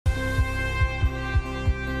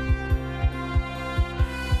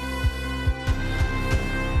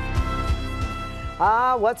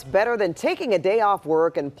What's better than taking a day off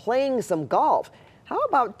work and playing some golf? How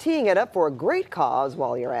about teeing it up for a great cause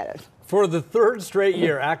while you're at it? For the third straight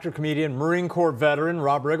year, actor, comedian, Marine Corps veteran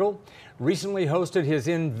Rob Riggle recently hosted his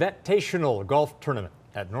Invitational golf tournament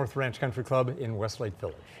at North Ranch Country Club in Westlake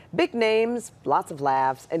Village. Big names, lots of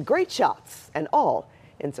laughs, and great shots, and all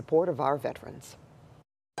in support of our veterans.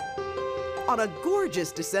 On a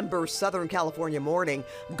gorgeous December Southern California morning,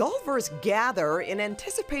 golfers gather in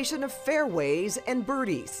anticipation of fairways and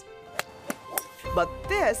birdies. But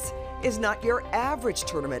this is not your average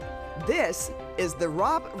tournament. This is the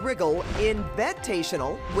Rob Riggle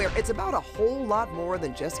Invitational, where it's about a whole lot more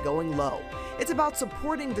than just going low. It's about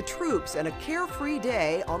supporting the troops and a carefree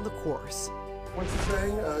day on the course. What's the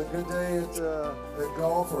saying? A good day at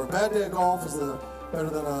golf or a bad day at golf is better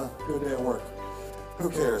than a good day at work. Who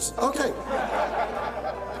cares? Okay.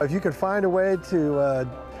 If you could find a way to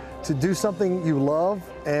do something you love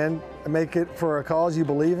and make it for a cause you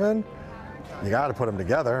believe in, you got to put them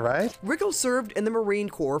together, right? Riggle served in the Marine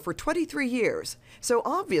Corps for 23 years, so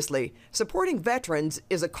obviously supporting veterans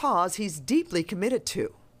is a cause he's deeply committed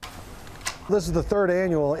to. This is the third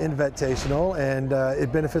annual Invitational, and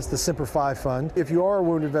it benefits the Semper Fi Fund. If you are a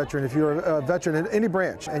wounded veteran, if you're a veteran in any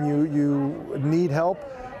branch and you need help,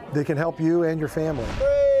 they can help you and your family.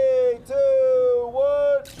 3, 2,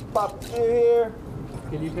 1. Pop here.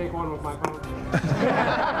 Can you take one with my phone?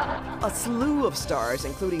 A slew of stars,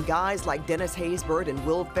 including guys like Dennis Haysbert and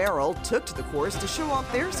Will Ferrell, took to the course to show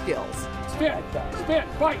off their skills. Spin,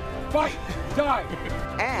 fight, die.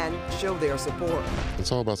 And show their support.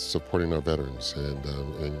 It's all about supporting our veterans and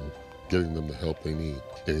getting them the help they need.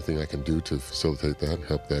 Anything I can do to facilitate that and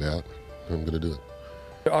help that out, I'm going to do it.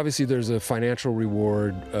 Obviously, there's a financial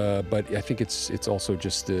reward, but I think it's also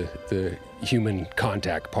just the human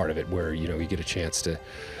contact part of it, where you get a chance to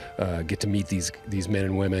get to meet these men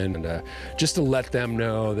and women, and just to let them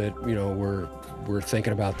know that we're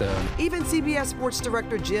thinking about them. Even CBS Sports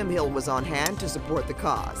Director Jim Hill was on hand to support the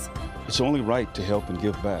cause. It's only right to help and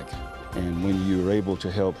give back, and when you're able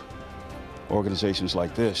to help organizations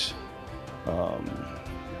like this,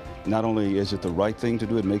 not only is it the right thing to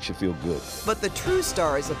do, it makes you feel good. But the true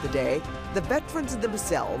stars of the day, the veterans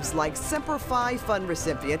themselves, like Semper Fi Fund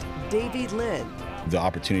recipient Davey Lynn. The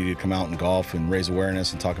opportunity to come out and golf and raise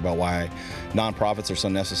awareness and talk about why nonprofits are so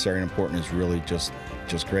necessary and important is really just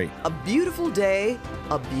great. A beautiful day,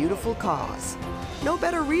 a beautiful cause. No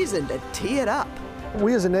better reason to tee it up.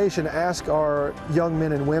 We as a nation ask our young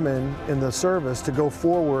men and women in the service to go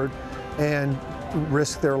forward and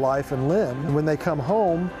risk their life and limb. And when they come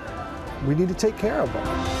home, we need to take care of them.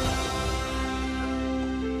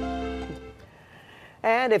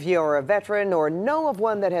 And if you're a veteran or know of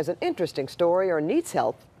one that has an interesting story or needs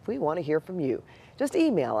help, we want to hear from you. Just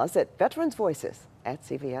email us at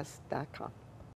veteransvoices@cbs.com.